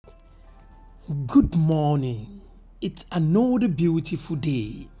Good morning. It's another beautiful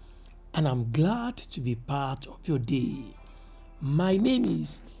day, and I'm glad to be part of your day. My name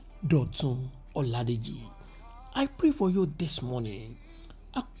is Dotun Oladeji. I pray for you this morning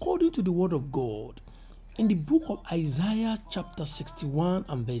according to the word of God in the book of Isaiah, chapter 61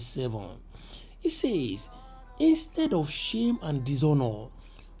 and verse 7. It says, instead of shame and dishonor,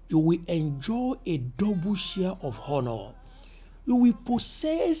 you will enjoy a double share of honor. You will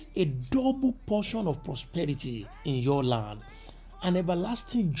possess a double portion of prosperity in your land, and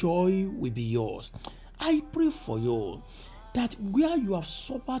everlasting joy will be yours. I pray for you that where you have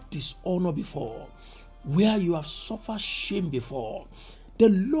suffered dishonor before, where you have suffered shame before, the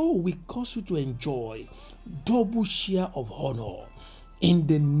Lord will cause you to enjoy double share of honor in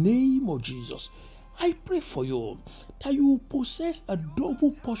the name of Jesus. I pray for you that you will possess a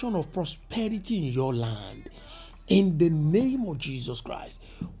double portion of prosperity in your land in the name of Jesus Christ.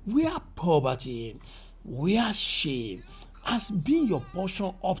 Where poverty, where shame has been your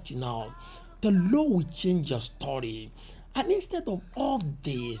portion up to now, the Lord will change your story. And instead of all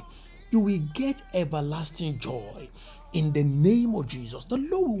this, you will get everlasting joy in the name of Jesus. The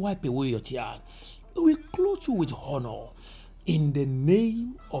Lord will wipe away your tears. He will clothe you with honor in the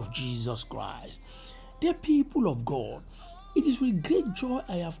name of Jesus Christ. Dear people of God, it is with great joy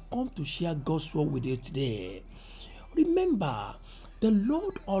I have come to share God's word with you today. Remember, the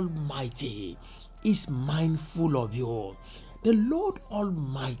Lord Almighty is mindful of you. The Lord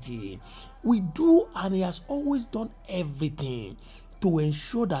Almighty will do, and He has always done everything to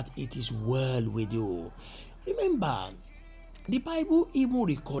ensure that it is well with you. Remember, the Bible even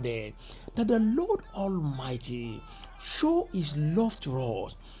recorded that the Lord Almighty showed His love to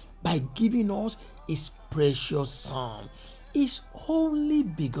us by giving us His precious Son, His only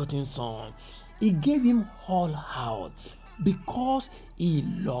begotten Son. He gave Him all out because He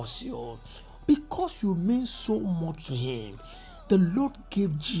loves you, because you mean so much to Him. The Lord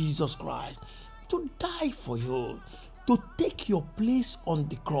gave Jesus Christ to die for you, to take your place on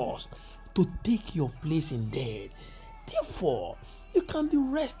the cross, to take your place in death. Therefore, you can be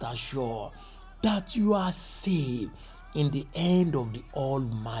rest assured that you are saved in the hand of the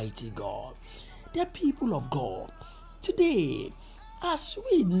Almighty God. The people of God, today, as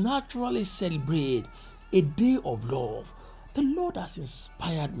we naturally celebrate a day of love, the Lord has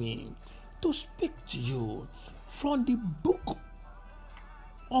inspired me to speak to you from the book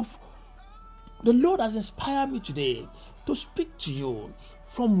of the Lord has inspired me today to speak to you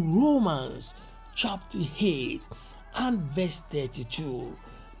from Romans chapter 8 and verse 32.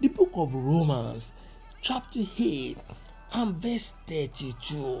 The book of Romans chapter 8 and verse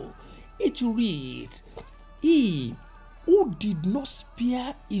 32. It reads, He who did not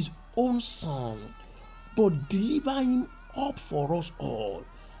spare his own son, but deliver him up for us all,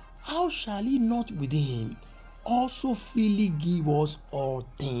 how shall he not with him also freely give us all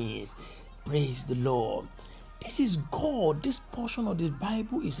things? Praise the Lord. This is God, this portion of the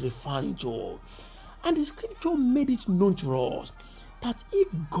Bible is referring to. And the scripture made it known to us that if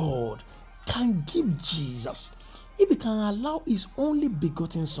God can give Jesus, if He can allow His only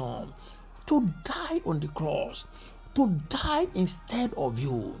begotten Son to die on the cross, to die instead of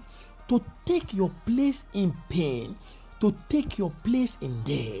you, to take your place in pain, to take your place in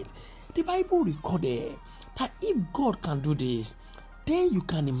death. The Bible recorded that if God can do this, then you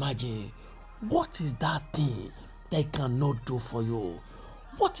can imagine what is that thing that He cannot do for you.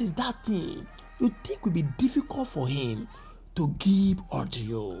 What is that thing you think will be difficult for Him to give unto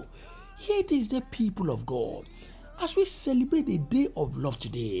you? Here it is, the people of God. As we celebrate the day of love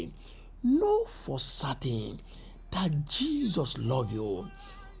today, know for certain that Jesus loves you.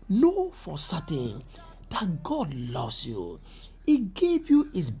 Know for certain that God loves you. He gave you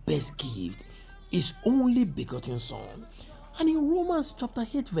His best gift, His only begotten Son. And in Romans chapter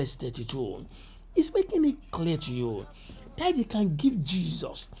 8 verse 32, He's making it clear to you that He can give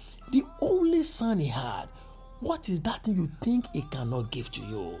Jesus, the only Son He had, what is that thing you think He cannot give to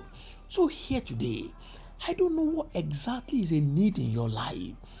you? So here today, I don't know what exactly is a need in your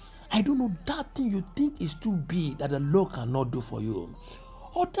life. I don't know that thing you think is too big that the Lord cannot do for you,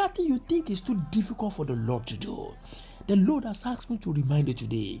 or that thing you think is too difficult for the Lord to do. The Lord has asked me to remind you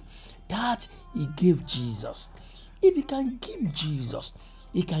today that He gave Jesus. If He can give Jesus,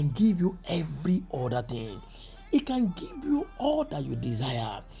 He can give you every other thing. He can give you all that you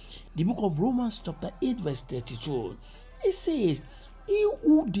desire. The book of Romans chapter 8 verse 32, it says, He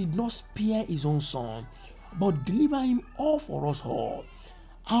who did not spare His own Son, but deliver Him all for us all,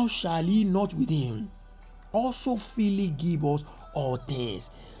 how shall He not with Him also freely give us all things?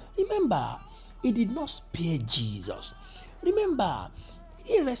 Remember, He did not spare Jesus. Remember,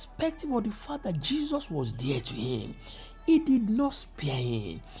 irrespective of the fact that Jesus was there to him, he did not spare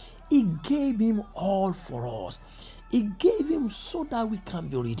him. He gave him all for us. He gave him so that we can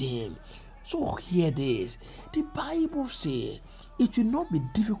be redeemed. So hear this. The Bible says it will not be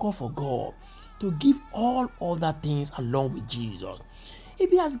difficult for God to give all other things along with Jesus. If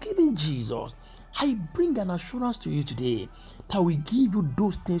he has given Jesus, I bring an assurance to you today that we give you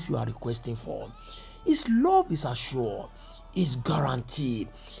those things you are requesting for. His love is assured, is guaranteed.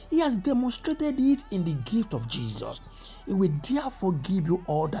 He has demonstrated it in the gift of Jesus. He will therefore give you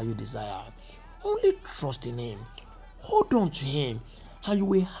all that you desire. Only trust in him. Hold on to him, and you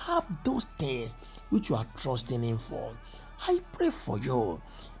will have those things which you are trusting him for. I pray for you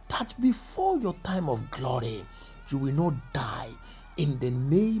that before your time of glory, you will not die in the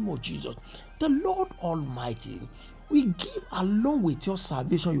name of Jesus. The Lord Almighty will give along with your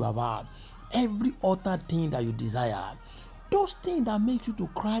salvation you have had every other thing that you desire. Those things that make you to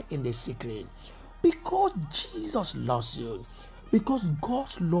cry in the secret. Because Jesus loves you, because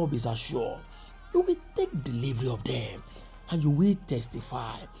God's love is assured, you will take delivery of them and you will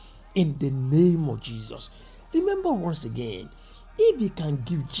testify in the name of Jesus. Remember once again, if he can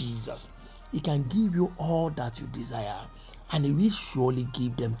give Jesus, he can give you all that you desire, and he will surely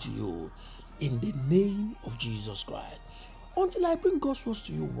give them to you in the name of Jesus Christ. Until I bring God's words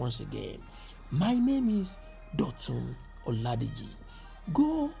to you once again, my name is Dotun Oladeji.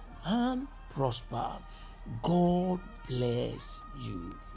 Go and prosper. God bless you.